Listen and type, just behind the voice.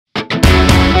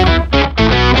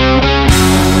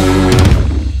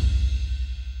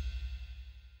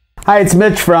Hi, it's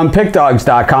Mitch from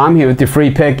PickDawgz.com here with your free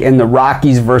pick in the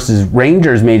Rockies versus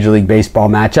Rangers Major League Baseball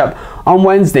matchup on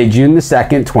Wednesday, June the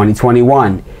 2nd,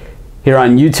 2021. Here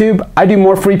on YouTube, I do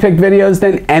more free pick videos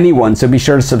than anyone, so be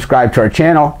sure to subscribe to our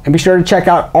channel and be sure to check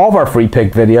out all of our free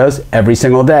pick videos every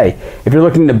single day. If you're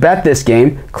looking to bet this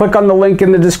game, click on the link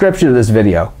in the description of this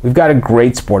video. We've got a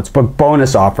great sportsbook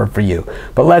bonus offer for you.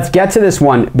 But let's get to this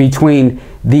one between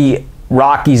the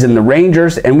Rockies and the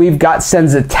Rangers, and we've got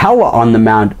Senzatella on the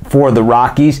mound for the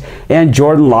Rockies and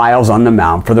Jordan Lyles on the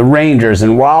mound for the Rangers.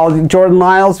 And while Jordan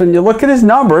Lyles, when you look at his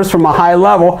numbers from a high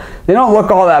level, they don't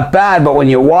look all that bad, but when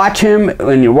you watch him,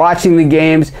 when you're watching the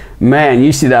games, man,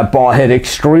 you see that ball hit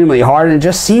extremely hard and it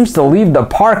just seems to leave the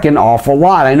park an awful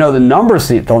lot. I know the numbers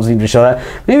don't seem to show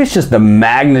that. Maybe it's just the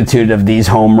magnitude of these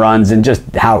home runs and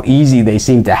just how easy they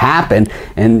seem to happen,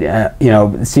 and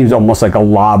it seems almost like a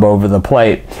lob over the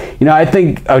plate. I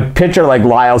think a pitcher like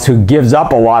Lyles, who gives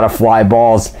up a lot of fly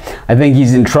balls, I think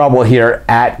he's in trouble here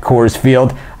at Coors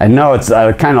Field. I know it's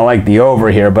kind of like the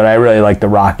over here, but I really like the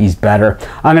Rockies better.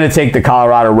 I'm going to take the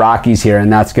Colorado Rockies here,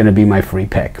 and that's going to be my free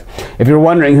pick. If you're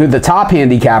wondering who the top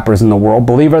handicappers in the world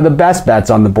believe are the best bets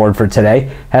on the board for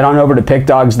today, head on over to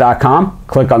PickDawgz.com,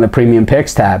 click on the Premium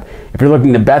Picks tab. If you're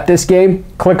looking to bet this game,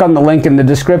 click on the link in the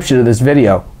description of this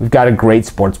video. We've got a great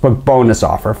sportsbook bonus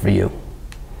offer for you.